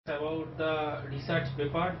About the research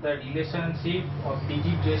paper, the relationship of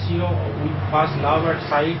digit ratio with first love at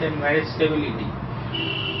sight and marriage stability.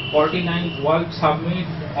 49th World Summit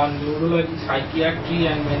on Neurology, Psychiatry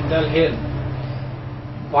and Mental Health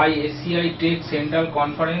by SciTech Central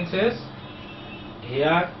Conferences.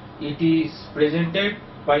 Here it is presented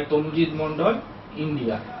by Tanujit Mondal,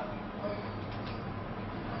 India.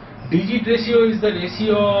 Digit ratio is the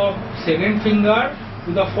ratio of second finger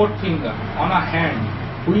to the fourth finger on a hand,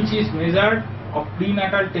 which is measured of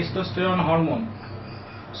prenatal testosterone hormone.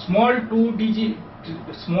 Small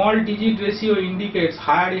digit ratio indicates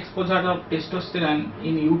higher exposure of testosterone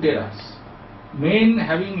in uterus. Men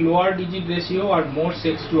having lower digit ratio are more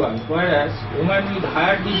sexual, whereas women with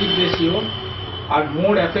higher digit ratio are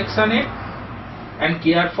more affectionate and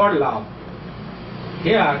care for love.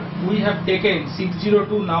 Here we have taken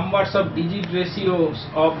 602 numbers of digit ratios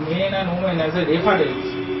of men and women as a reference,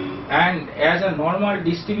 and as a normal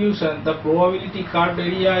distribution the probability curve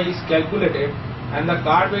area is calculated, and the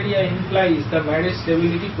curve area implies the marriage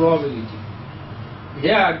stability probability.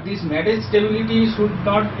 Here this marriage stability should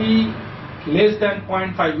not be less than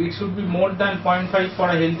 0.5, it should be more than 0.5 for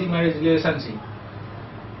a healthy marriage relationship.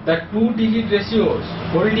 The two digit ratios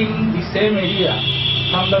holding the same area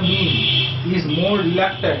from the mean is more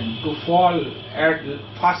reluctant to fall at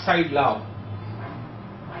first sight love.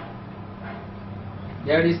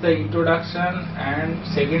 There is the introduction and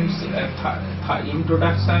second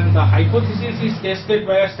introduction. The hypothesis is tested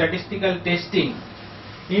by a statistical testing.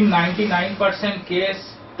 In 99%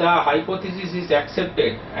 case the hypothesis is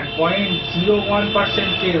accepted, and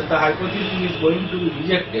 0.01% case the hypothesis is going to be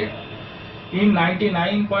rejected. In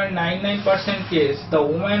 99.99% case the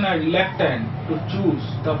women are reluctant to choose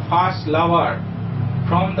the first lover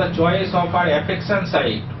from the choice of her affection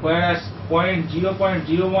side, whereas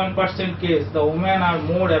 0.01% case the women are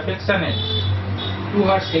more affectionate to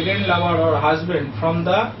her second lover or husband from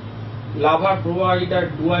the lover-provider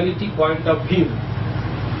duality point of view.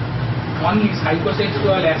 Only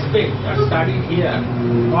psychosexual aspects are studied here,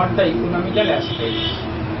 not the economical aspects.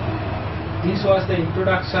 This was the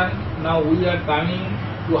introduction. Now we are coming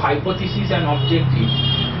to hypothesis and objective.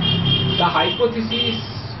 The hypothesis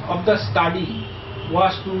of the study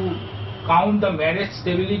was to count the marriage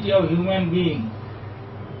stability of human being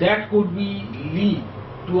that could be lead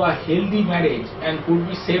to a healthy marriage and could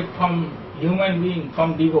be saved from human being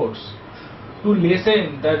from divorce, to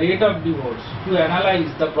lessen the rate of divorce, to analyze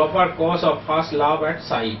the proper cause of first love at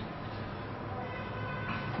sight.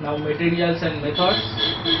 Now materials and methods.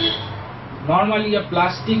 Normally a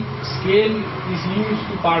plastic scale is used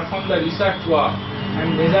to perform the research work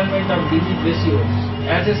and measurement of digit ratios.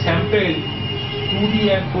 As a sample, 2D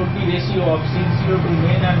and 4D ratio of 602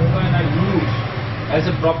 men and women are used as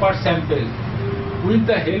a proper sample. With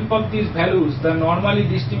the help of these values, the normally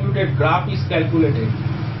distributed graph is calculated.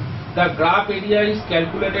 The graph area is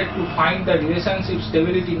calculated to find the relationship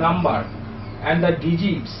stability number, and the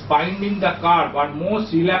digits binding the curve are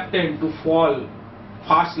most reluctant to fall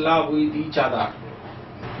first love with each other.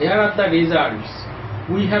 Here are the results.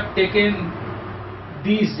 We have taken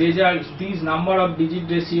these results, these number of digit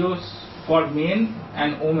ratios for men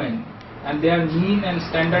and women, and their mean and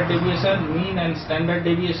standard deviation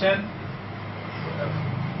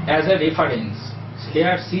as a reference.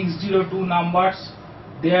 Here 602 numbers,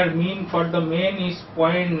 their mean for the men is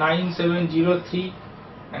 0.9703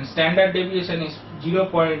 and standard deviation is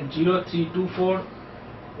 0.0324,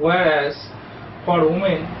 whereas for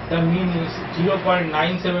women the mean is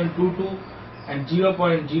 0.9722 and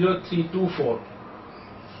 0.0324.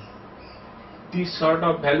 These sort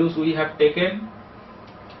of values we have taken,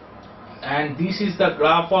 and this is the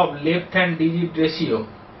graph of left hand digit ratio.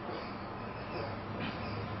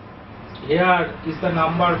 Here is the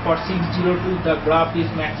number for 602, the graph is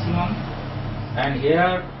maximum, and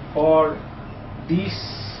here for this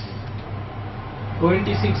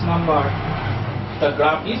 26 number the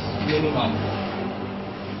graph is minimum.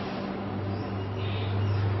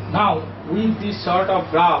 Now with this sort of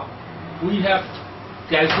graph we have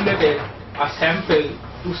calculated a sample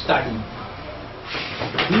to study.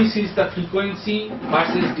 This is the frequency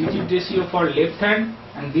versus digit ratio for left hand,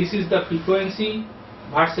 and this is the frequency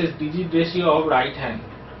versus digit ratio of right hand.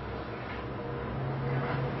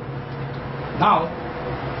 Now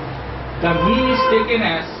the mean is taken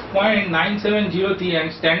as 0.9703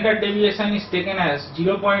 and standard deviation is taken as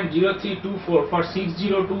 0.0324 for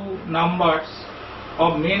 602 numbers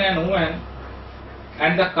of men and women,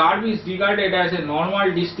 and the curve is regarded as a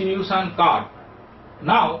normal distribution curve.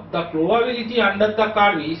 Now the probability under the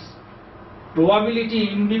curve is probability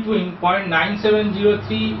in between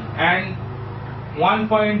 0.9703 and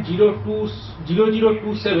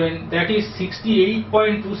 1.0027, that is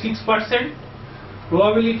 68.26%.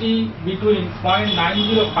 Probability between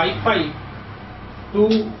 0.9055 to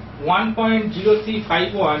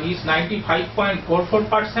 1.0351 is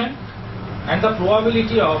 95.44%, and the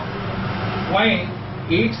probability of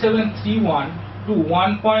 0.8731 to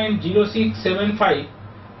 1.0675,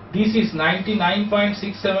 this is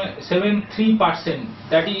 99.673%,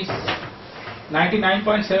 that is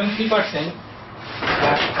 99.73%.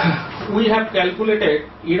 We have calculated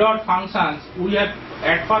error functions. We have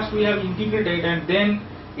at first we have integrated, and then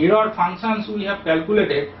error functions we have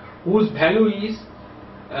calculated, whose value is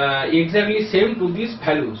exactly same to these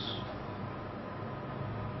values.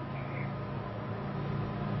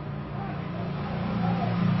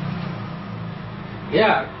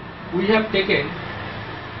 Here we have taken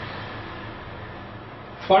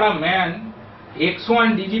for a man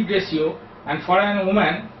x1 digit ratio and for a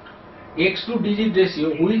woman x2 digit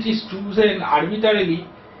ratio, which is chosen arbitrarily.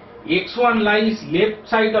 X1 lies left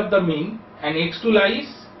side of the mean and x2 lies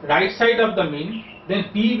right side of the mean. Then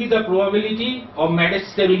P be the probability of marriage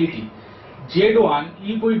stability. Z1,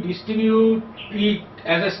 if we distribute it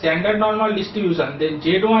as a standard normal distribution, then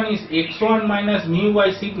Z1 is x1 minus mu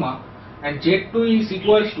by sigma, and Z2 is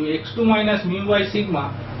equals to x2 minus mu by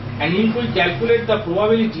sigma. And if we calculate the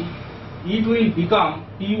probability, it will become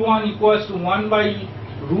P1 equals to 1 by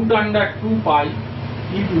root under 2 pi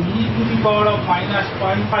into e to the power of minus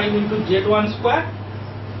 0.5 into Z1 square,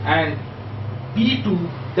 and P2,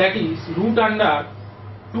 that is root under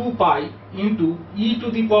 2 pi into e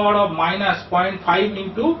to the power of minus 0.5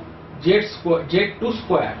 into Z2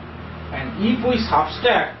 square. And if we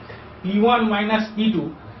subtract P1 minus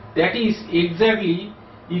P2, that is exactly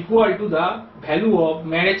equal to the value of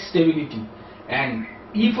marriage stability. And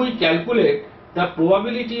if we calculate the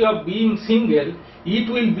probability of being single, it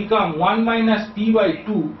will become 1 minus P by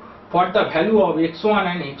 2 for the value of x1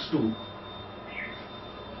 and x2.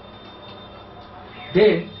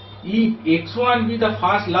 Then if x1 be the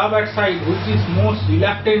first lover side which is most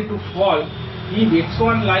reluctant to fall, if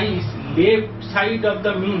x1 lies left side of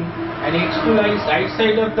the mean and x2 lies right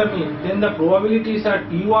side of the mean, then the probabilities are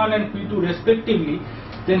P1 and P2 respectively.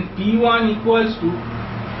 Then P1 equals to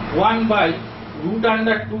 1 by root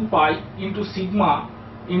under 2 pi into sigma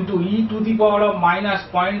into e to the power of minus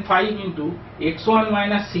 0.5 into x1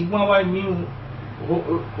 minus sigma by mu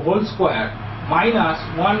whole square minus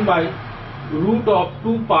 1 by root of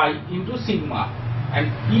 2 pi into sigma.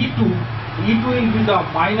 And E2 will become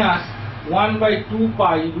minus 1 by 2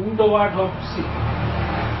 pi root over of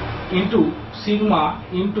into sigma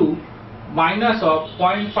into minus of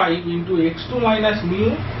 0.5 into x2 minus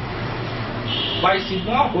mu by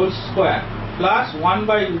sigma whole square plus 1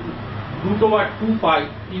 by root over 2 pi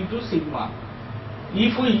into sigma.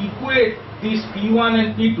 If we equate this P1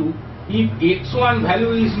 and P2, if x1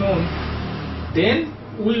 value is known, then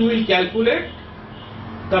we will calculate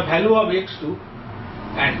the value of x2,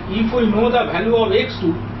 and if we know the value of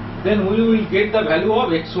x2, then we will get the value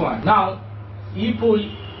of x1. Now if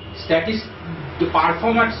we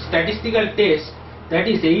perform a statistical test, that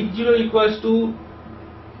is H0 equals to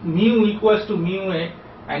mu a,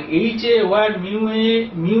 and HA where mu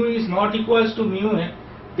is not equals to mu a,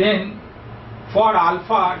 then for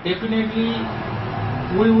alpha definitely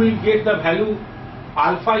we will get the value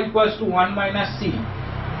alpha equals to 1 minus c.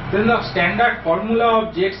 Then the standard formula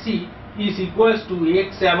of ZC is equals to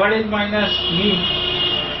x average minus mean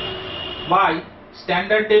by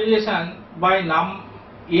standard deviation by n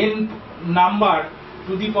number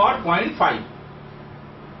to the power 0.5.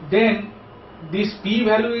 Then this p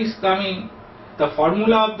value is coming, the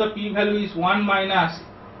formula of the p value is 1 minus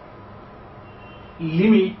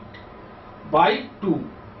limit by 2.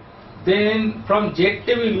 Then from Z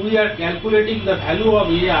table we are calculating the value of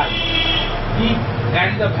AI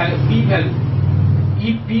and the p value.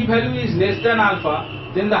 If p value is less than alpha,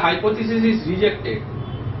 then the hypothesis is rejected.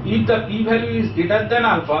 If the p value is greater than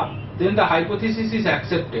alpha, then the hypothesis is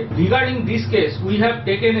accepted. Regarding this case, we have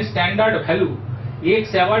taken a standard value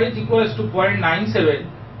x average equals to 0.97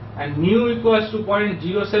 and mu equals to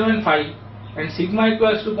 0.075 and sigma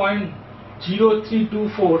equals to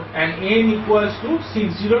 0.0324 and n equals to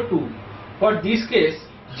 602. For this case,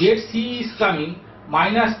 ZC is coming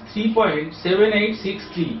minus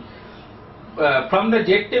 3.7863. From the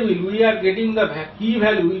Z table, we are getting the p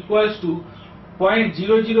value equals to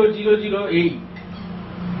 0.00008.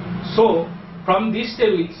 So from this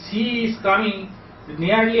table, C is coming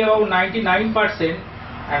nearly about 99%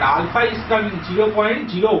 and alpha is coming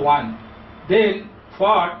 0.01. Then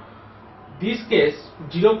for this case,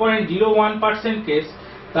 0.01% case,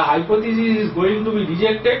 the hypothesis is going to be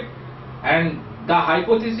rejected and the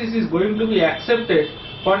hypothesis is going to be accepted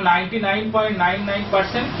for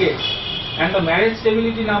 99.99% case, and the marriage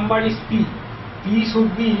stability number is P. P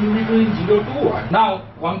should be in between 0 to 1. Now,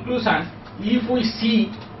 conclusion, if we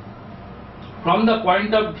see from the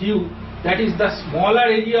point of view that is the smaller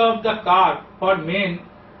area of the curve for men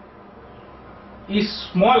is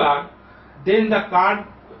smaller than the curve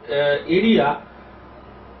area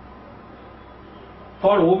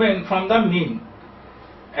for women from the mean,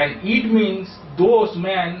 and it means those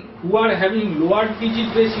men who are having lower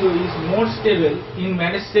digit ratio is more stable in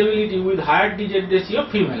marriage stability with higher digit ratio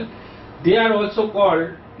female. They are also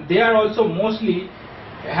mostly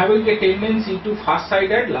having a tendency to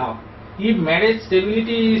first-sided love. If marriage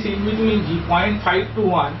stability is in between 0.5 to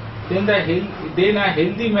 1, then a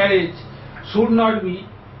healthy marriage should not be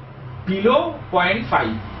below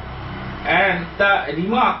 0.5. And the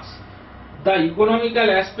remarks, the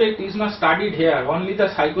economical aspect is not studied here, only the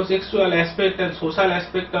psychosexual aspect and social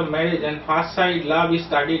aspect of marriage and first sight love is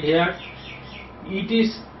studied here.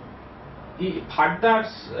 Further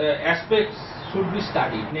aspects should be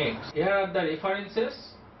studied next. Here are the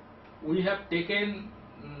references. We have taken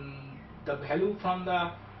the value from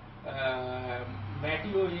the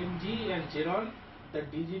Mateo M.G. and Geron, the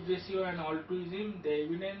digit ratio and altruism, the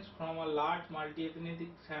evidence from a large multi-ethnic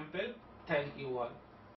sample. Thank you all.